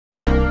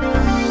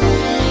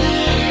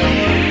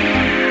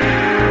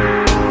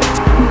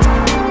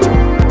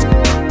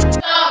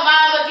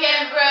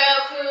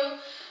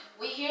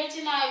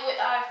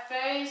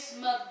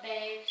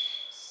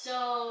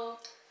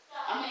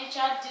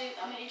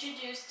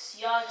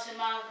y'all to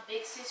my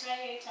big sis right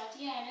here,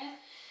 Tytiana.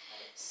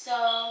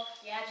 So,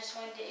 yeah, I just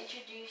wanted to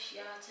introduce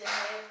y'all to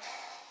her.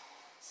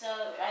 So,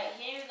 right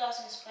here we got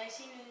some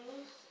spicy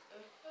noodles,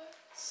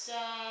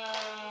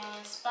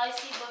 some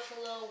spicy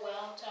buffalo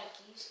wild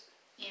turkeys,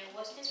 and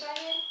what's this right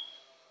here?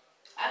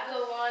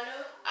 Aquafina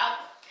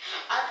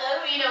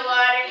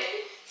water.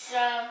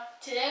 So,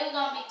 today we're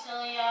going to be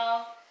telling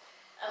y'all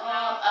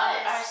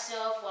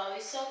ourselves why we're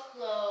so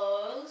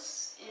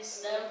close and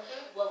stuff,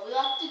 what we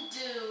like to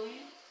do.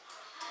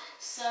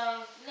 So,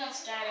 we're going to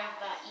start off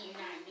by eating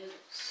our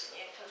noodles.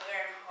 Yeah, because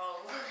we're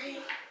hungry.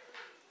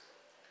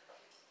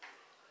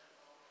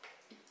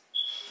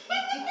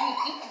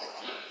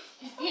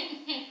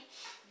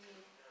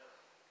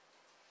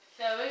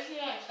 So, what you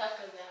going to talk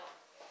about?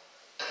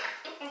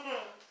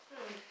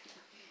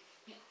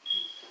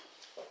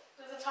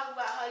 Does it talk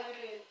about how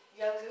you're the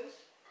youngest?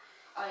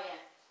 Oh, yeah.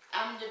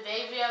 I'm the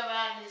baby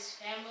around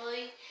this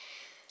family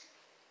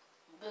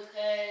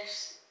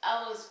because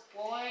I was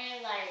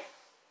born,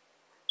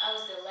 I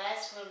was the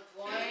last one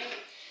born.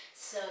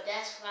 So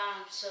that's why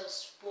I'm so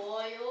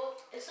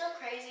spoiled. It's so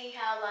crazy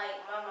how my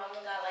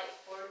mama got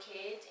 4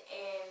 kids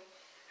and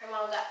her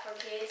mom got 4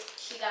 kids.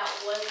 She got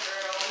 1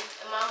 girl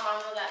and my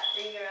mama got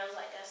 3 girls.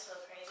 That's so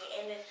crazy.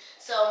 And then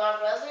so my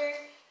brother,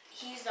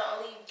 he's the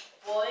only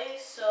boy.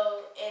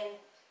 So and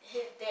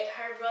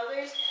her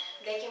brothers,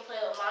 they can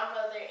play with my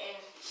brother and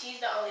she's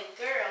the only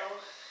girl.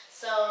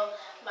 So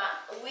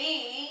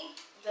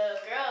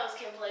the girls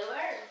can play with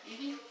her.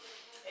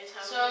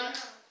 So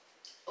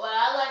what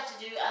I like to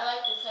do, I like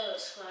to play with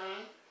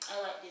Slumber.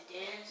 I like to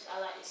dance. I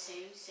like to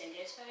sing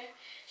this for her.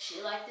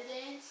 She like to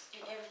dance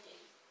and everything.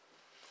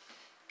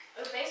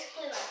 We're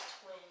basically like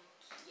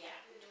twins. Yeah,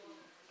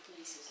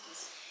 twin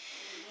sisters.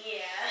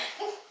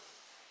 Yeah.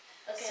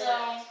 Okay. So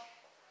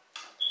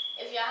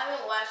if y'all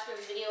haven't watched the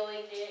video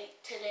we did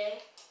today,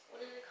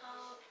 what is it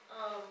called?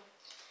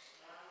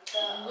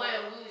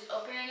 Where we was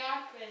opening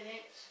our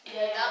presents.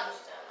 Yeah, that was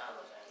done.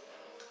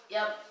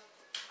 Yep.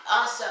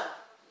 Also,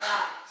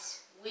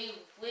 guys,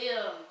 we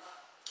will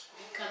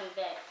be coming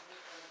back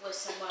with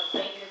some more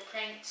banger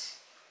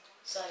pranks.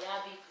 So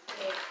y'all be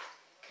prepared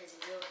because it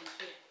will be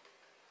here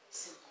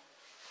soon.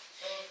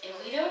 And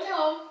we don't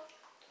know.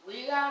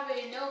 We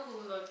already know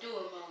who we're going to do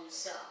them on.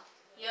 So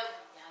yep.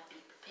 Y'all be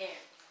prepared.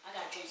 I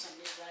got to drink some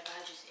of this water.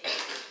 I just ate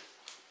it.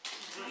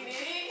 You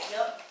did?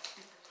 Yep.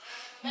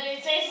 But it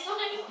tastes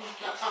like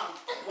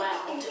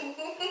wow. What did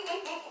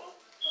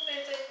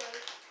it taste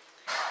like?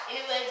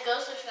 Anyways, go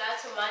subscribe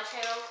to my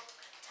channel,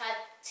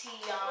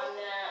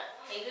 Tytiana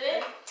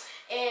Haygood.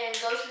 And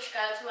go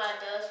subscribe to my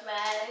Dove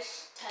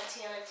Smash,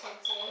 Tytiana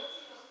 1010.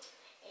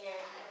 And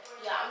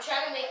yeah, I'm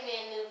trying to make me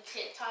a new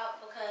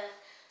TikTok because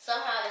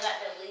somehow it got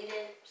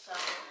deleted. So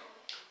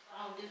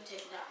I don't do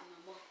TikTok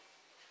no more.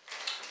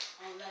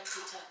 I don't like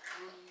TikTok.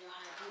 I don't even know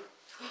how to do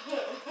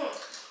it.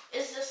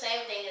 It's the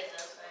same thing as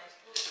Dove Smash.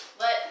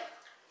 But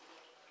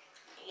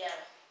yeah.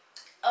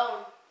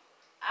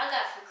 I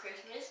got for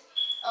Christmas.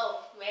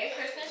 Merry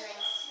Christmas.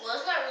 Well,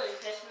 it's not really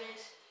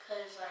Christmas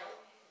because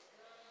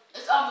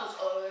it's almost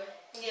over.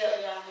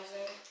 Yeah.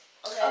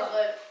 Okay,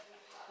 but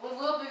we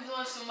will be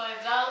doing some more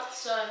vlogs.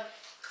 So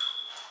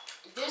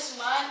this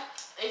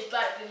month is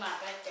about to be my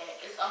birthday.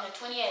 It's on the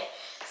 28th.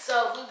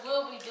 So we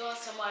will be doing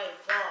some more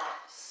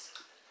vlogs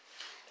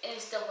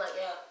and stuff like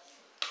that.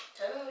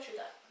 Tell me what you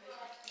got.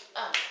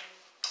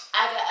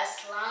 I got a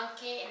slime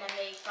kit and I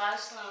made 5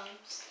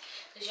 slimes.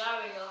 Cause y'all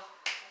already know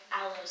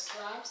I love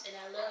slimes and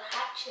I love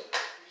hot chips.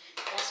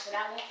 That's what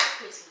I want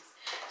for Christmas.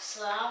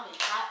 Slime and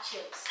hot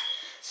chips.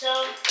 So,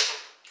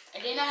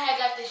 and then I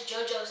got this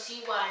JoJo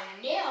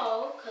CY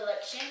nail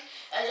collection.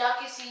 As y'all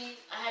can see,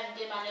 I haven't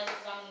did my nails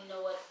because I don't even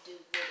know what to do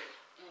with it.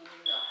 I don't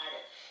even know how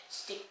to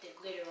stick the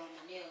glitter on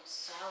my nails.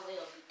 So I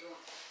will be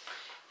doing.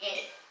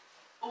 And,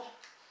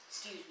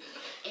 excuse me.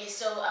 And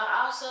so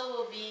I also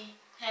will be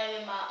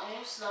having my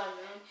own slime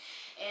room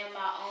and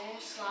my own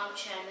slime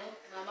channel.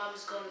 My mom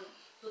is going to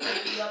hook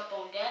me up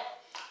on that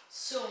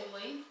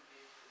soon.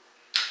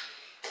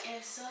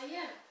 And so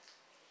yeah.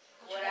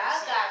 What I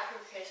got for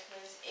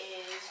Christmas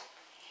is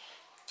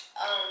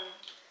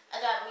I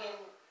got me an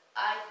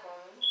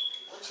iPhone,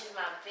 which is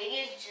my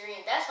biggest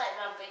dream. That's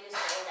my biggest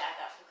thing that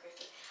I got for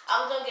Christmas.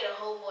 I was gonna get a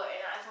whole board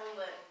and iPhone,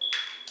 but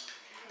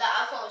the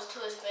iPhone was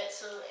too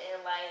expensive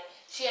and my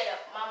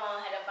mom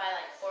had to buy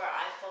 4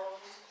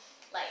 iPhones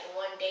in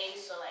one day,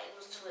 so it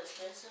was too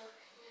expensive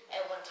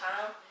at one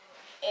time.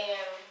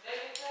 And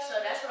so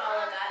that's what all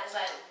I got is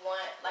an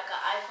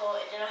iPhone,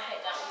 and then I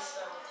had got me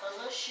some clothes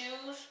and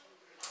shoes.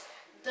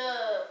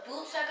 The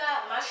boots I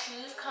got, my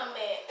shoes come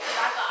in, because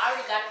I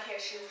already got a pair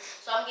of shoes,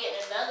 so I'm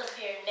getting another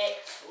pair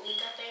next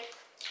week, I think.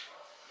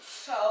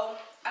 So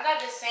I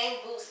got the same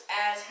boots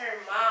as her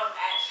mom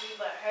actually,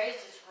 but hers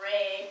is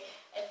red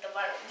at the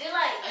bottom. They're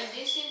and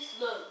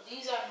look,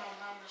 these are my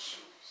mama's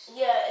shoes.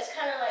 Yeah, it's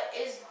kind of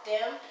it's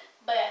them,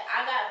 but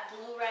I got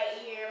blue right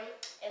here,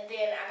 and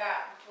then I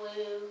got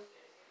blue.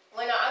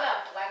 Well, no, I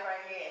got black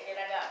right here, and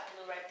then I got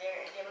blue right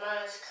there, and then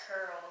mine's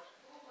curled.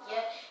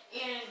 Yeah,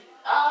 and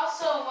I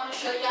also want to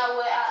show y'all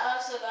what I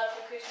also got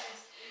for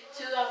Christmas.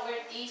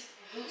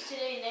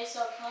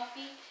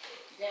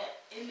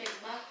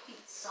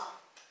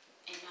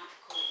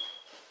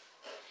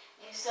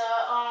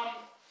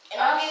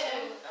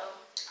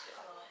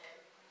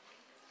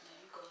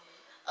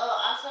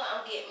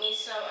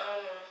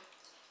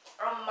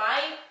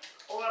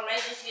 or I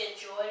might just get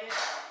Jordan.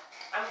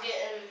 I'm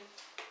getting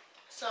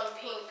some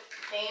pink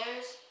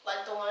Vans,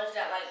 like the ones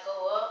that like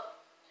go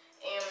up,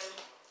 and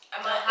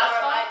I might, or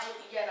I might just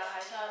the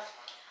high tops,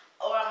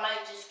 or I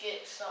might just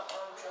get some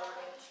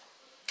Jordans.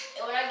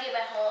 And when I get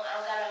back home,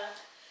 I'm gonna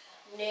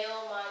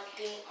nail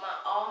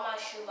all my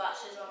shoe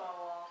boxes on my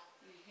wall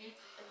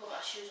and put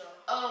my shoes on.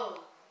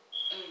 Oh,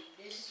 and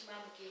this is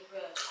Mama Get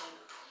Bread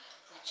channel,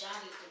 but y'all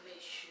need to make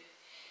sure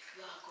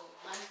y'all go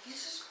like and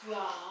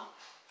subscribe,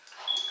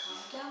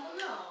 comment down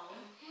below,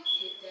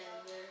 hit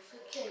that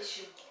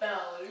notification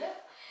bell, and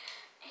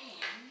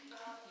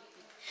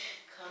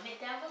comment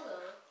down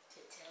below to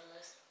tell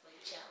us what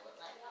y'all would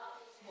like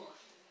more.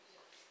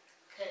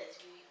 Because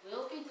we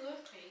will be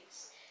doing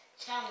pranks,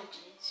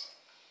 challenges,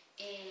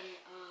 and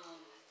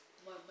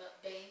more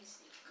mukbangs,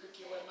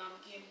 cooking with Mama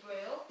Getting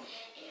Braille,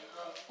 and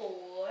her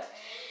 4.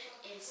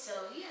 And so,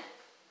 yeah.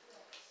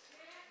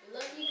 We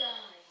love you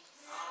guys.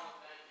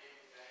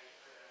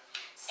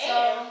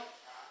 So,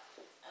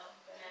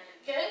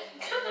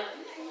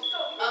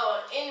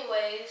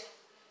 Anyways,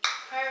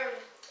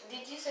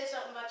 did you say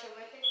something about your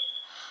birthday?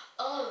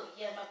 oh,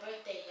 yeah, my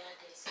birthday, y'all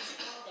did say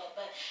something like that.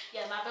 But,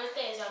 yeah, my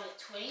birthday is on the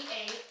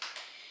 28th.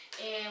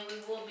 And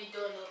we will be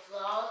doing a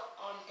vlog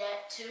on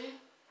that too.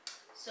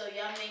 So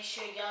y'all make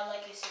sure y'all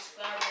like and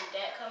subscribe when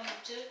that comes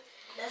up too.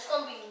 That's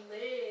gonna be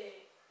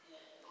lit.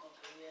 Yeah, it's gonna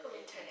be real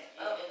lit. Turn it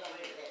up. It's gonna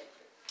be lit.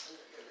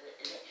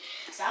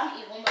 So I'm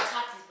gonna eat one more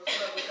Takis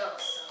before we go.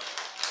 So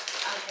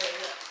I'm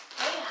very up.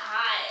 They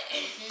hot.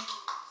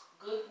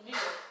 Good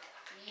meal.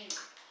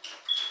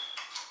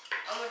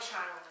 I'm gonna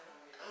try one.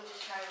 I'm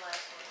just trying the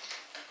last one.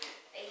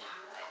 They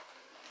hot.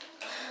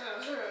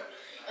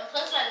 And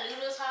plus my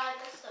noodles hot.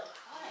 That's so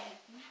hot.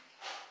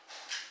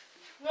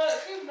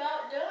 Look, she's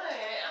about done.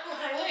 I'm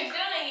like, we ain't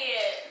done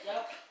yet.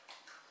 Yep.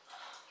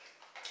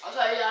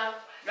 Okay, y'all.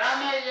 Y'all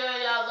make sure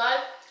y'all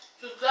like,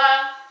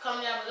 subscribe,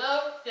 comment down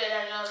below, hit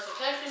that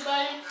notification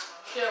button,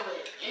 share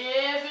with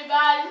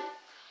everybody,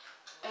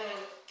 and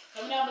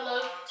comment down below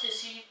to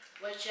see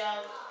what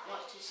y'all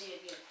want to see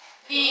again.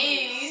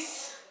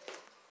 Peace.